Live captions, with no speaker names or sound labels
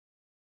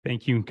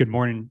Thank you. Good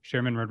morning,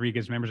 Chairman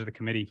Rodriguez, members of the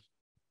committee.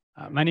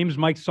 My name is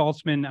Mike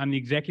Saltsman. I'm the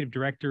Executive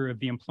Director of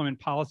the Employment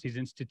Policies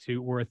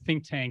Institute. We're a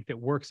think tank that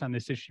works on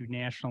this issue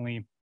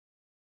nationally.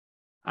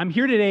 I'm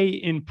here today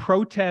in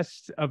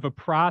protest of a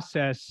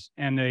process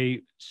and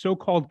a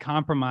so-called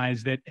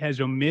compromise that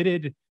has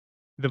omitted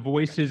the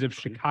voices of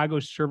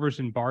Chicago's servers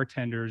and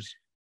bartenders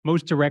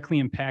most directly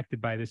impacted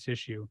by this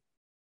issue.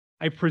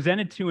 I've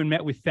presented to and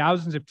met with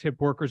thousands of tip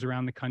workers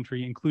around the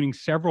country, including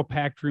several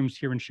packed rooms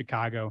here in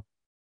Chicago.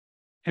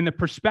 And the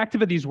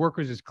perspective of these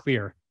workers is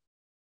clear.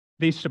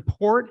 They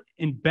support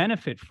and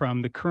benefit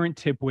from the current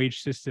tip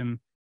wage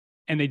system,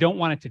 and they don't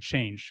want it to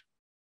change.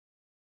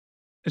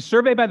 A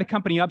survey by the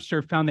company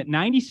Upserve found that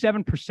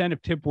 97%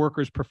 of tip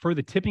workers prefer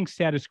the tipping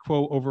status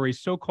quo over a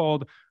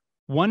so-called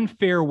one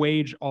fair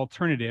wage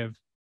alternative,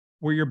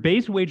 where your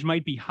base wage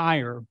might be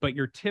higher, but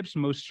your tips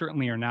most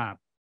certainly are not.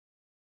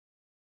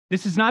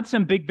 This is not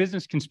some big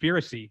business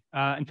conspiracy.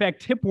 In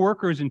fact, tip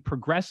workers in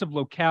progressive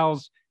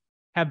locales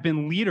have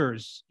been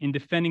leaders in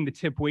defending the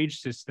tip wage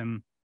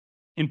system.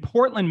 In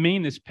Portland,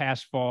 Maine this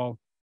past fall,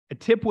 a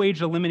tip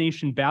wage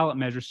elimination ballot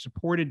measure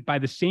supported by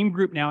the same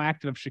group now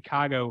active of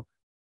Chicago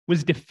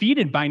was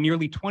defeated by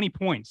nearly 20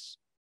 points.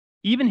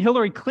 Even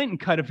Hillary Clinton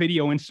cut a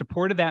video in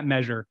support of that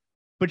measure,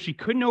 but she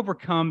couldn't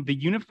overcome the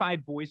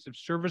unified voice of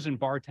servers and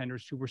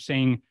bartenders who were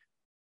saying,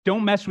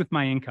 "Don't mess with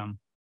my income."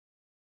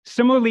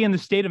 Similarly, in the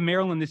state of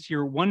Maryland this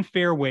year, one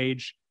fair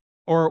wage,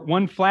 or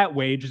one flat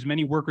wage, as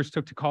many workers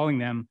took to calling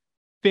them,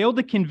 failed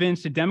to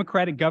convince a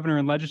Democratic governor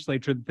and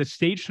legislature that the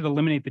state should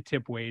eliminate the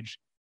tip wage.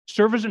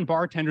 Servers and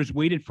bartenders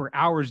waited for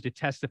hours to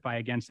testify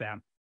against that.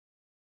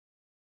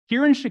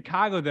 Here in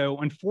Chicago, though,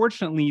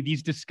 unfortunately,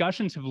 these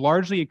discussions have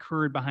largely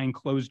occurred behind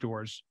closed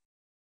doors.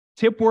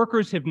 Tip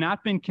workers have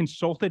not been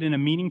consulted in a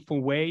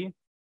meaningful way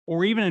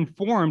or even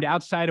informed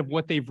outside of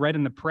what they've read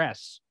in the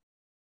press.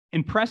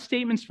 And press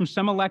statements from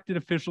some elected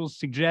officials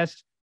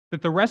suggest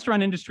that the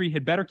restaurant industry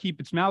had better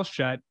keep its mouth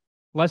shut,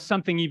 lest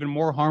something even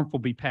more harmful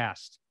be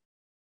passed.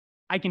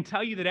 I can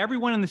tell you that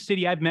everyone in the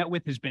city I've met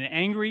with has been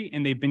angry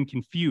and they've been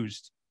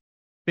confused.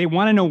 They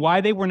want to know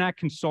why they were not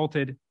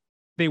consulted.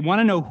 They want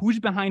to know who's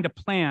behind a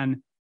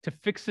plan to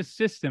fix a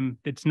system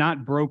that's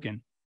not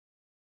broken.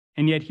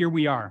 And yet here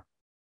we are.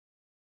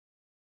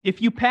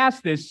 If you pass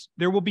this,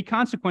 there will be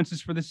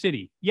consequences for the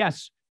city.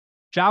 Yes,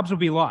 jobs will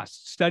be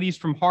lost. Studies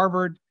from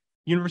Harvard,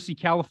 University of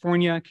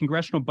California,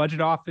 Congressional Budget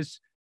Office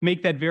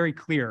make that very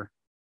clear.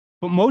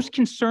 But most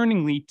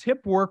concerningly,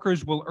 tip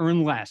workers will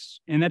earn less.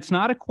 And that's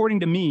not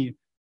according to me,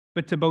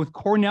 but to both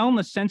Cornell and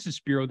the Census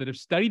Bureau that have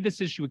studied this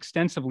issue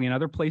extensively and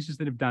other places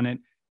that have done it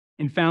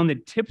and found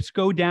that tips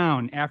go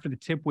down after the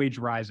tip wage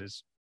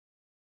rises.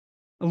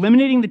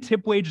 Eliminating the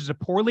tip wage is a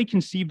poorly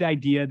conceived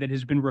idea that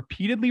has been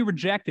repeatedly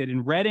rejected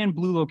in red and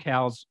blue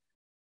locales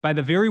by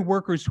the very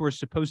workers who are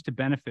supposed to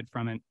benefit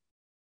from it.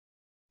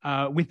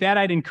 With that,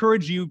 I'd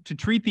encourage you to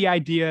treat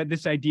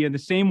this idea the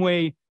same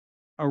way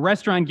a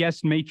restaurant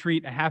guest may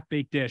treat a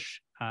half-baked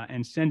dish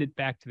and send it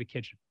back to the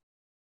kitchen.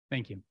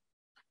 Thank you.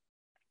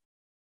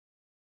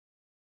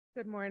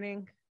 Good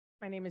morning.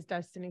 My name is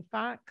Destiney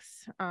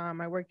Fox.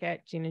 I work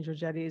at Gina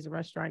Giorgetti's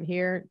restaurant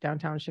here,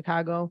 downtown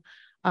Chicago.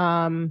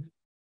 I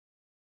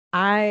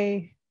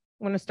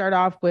want to start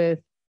off with,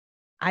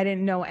 I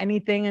didn't know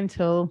anything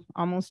until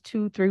almost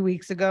 2-3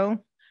 weeks ago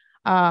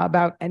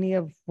about any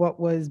of what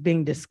was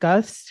being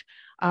discussed.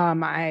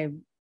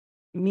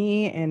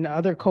 Me and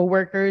other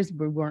coworkers,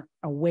 we weren't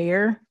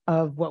aware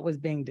of what was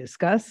being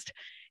discussed.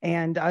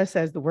 And us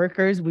as the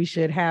workers, we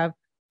should have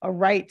a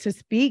right to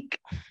speak,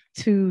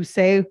 to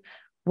say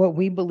what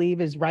we believe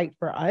is right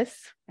for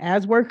us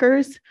as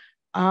workers.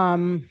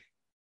 I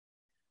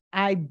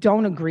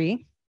don't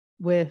agree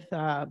with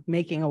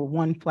making a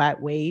one flat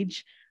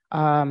wage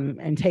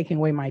and taking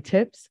away my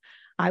tips.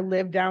 I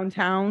live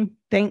downtown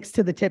thanks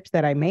to the tips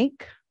that I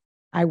make.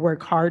 I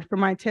work hard for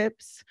my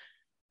tips.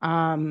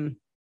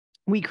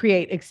 We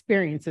create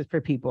experiences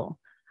for people.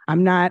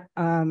 I'm not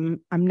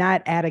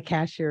at a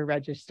cashier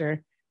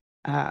register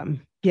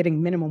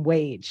getting minimum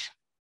wage.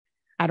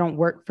 I don't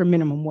work for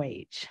minimum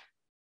wage.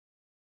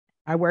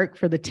 I work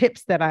for the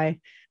tips that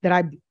I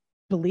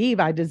believe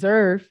I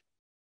deserve,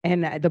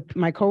 and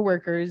my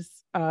coworkers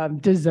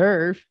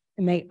deserve,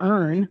 and they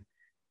earn.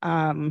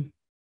 I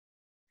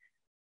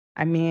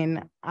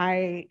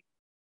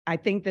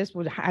think this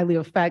would highly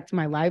affect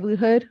my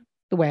livelihood,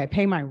 the way I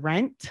pay my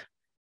rent,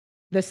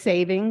 the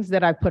savings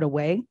that I put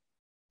away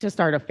to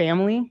start a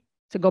family,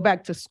 to go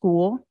back to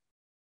school.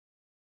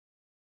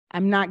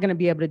 I'm not going to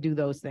be able to do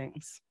those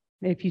things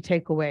if you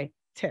take away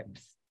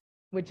tips,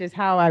 which is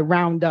how I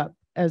round up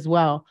as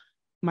well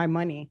my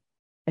money.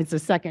 It's a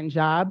second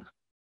job,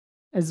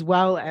 as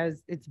well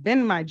as it's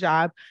been my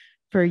job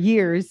for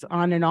years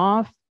on and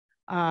off.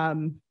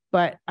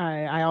 But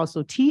I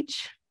also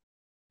teach.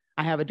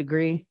 I have a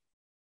degree.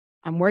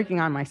 I'm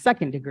working on my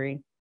second degree.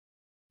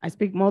 I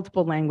speak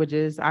multiple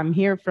languages. I'm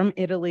here from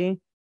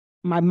Italy.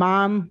 My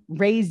mom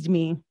raised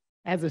me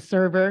as a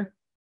server,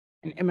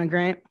 an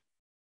immigrant.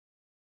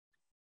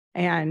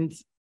 And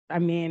I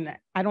mean,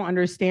 I don't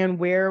understand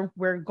where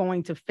we're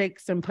going to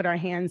fix and put our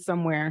hands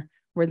somewhere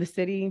where the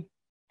city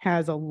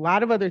has a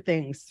lot of other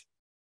things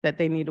that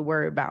they need to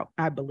worry about,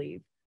 I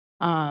believe,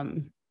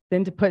 than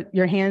to put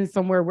your hands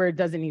somewhere where it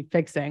doesn't need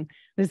fixing.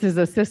 This is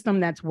a system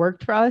that's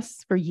worked for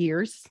us for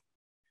years.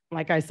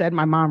 Like I said,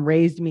 my mom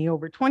raised me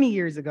over 20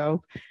 years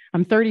ago.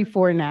 I'm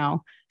 34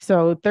 now,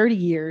 so 30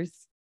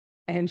 years.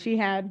 And she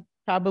had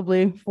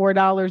probably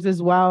 $4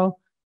 as well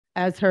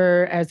as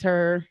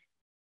her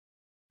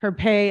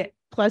pay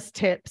plus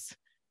tips.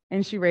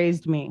 And she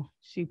raised me.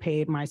 She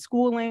paid my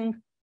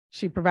schooling.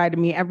 She provided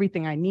me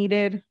everything I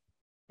needed.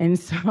 And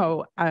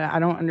so I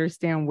don't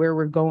understand where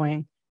we're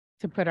going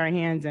to put our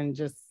hands and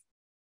just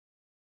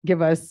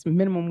give us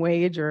minimum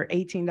wage or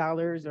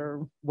 $18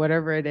 or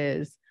whatever it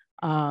is.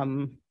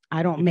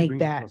 I don't make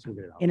that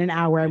in an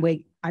hour.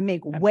 I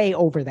make way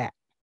over that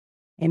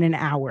in an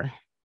hour.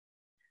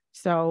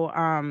 So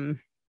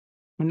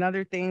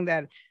another thing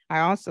that I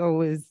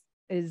also is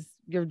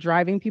you're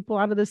driving people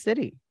out of the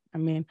city. I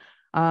mean,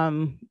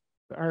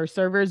 our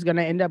server is going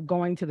to end up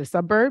going to the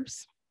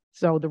suburbs.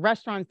 So the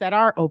restaurants that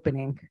are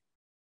opening.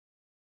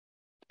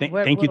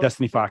 Thank you,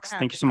 Destiney Fox.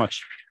 Thank you so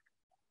much.